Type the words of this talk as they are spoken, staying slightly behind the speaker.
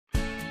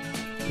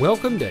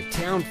Welcome to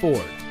Towne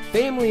Ford,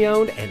 family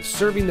owned and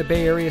serving the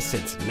Bay Area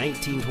since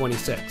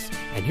 1926.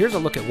 And here's a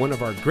look at one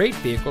of our great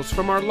vehicles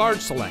from our large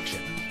selection.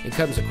 It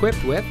comes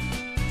equipped with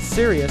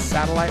Sirius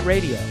satellite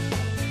radio,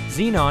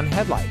 xenon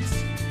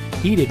headlights,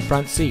 heated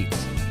front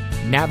seats,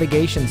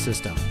 navigation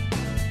system,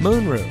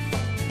 moonroof,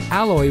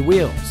 alloy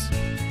wheels,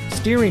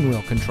 steering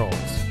wheel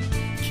controls,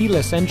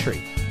 keyless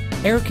entry,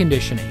 air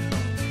conditioning,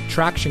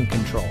 traction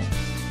control,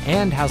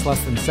 and has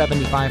less than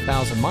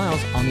 75,000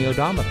 miles on the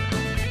odometer.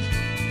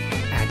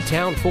 At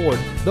Towne Ford,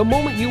 the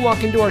moment you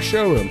walk into our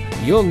showroom,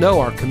 you'll know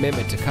our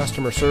commitment to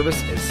customer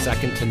service is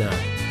second to none.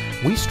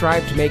 We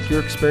strive to make your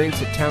experience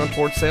at Towne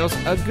Ford sales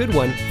a good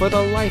one for the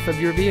life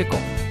of your vehicle.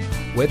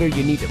 Whether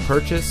you need to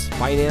purchase,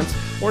 finance,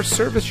 or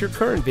service your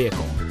current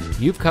vehicle,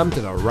 you've come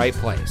to the right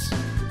place.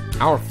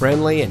 Our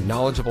friendly and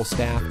knowledgeable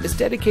staff is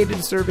dedicated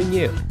to serving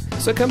you,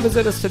 so come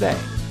visit us today.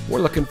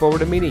 We're looking forward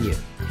to meeting you.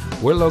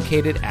 We're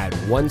located at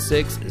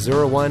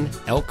 1601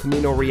 El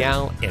Camino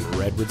Real in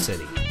Redwood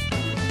City.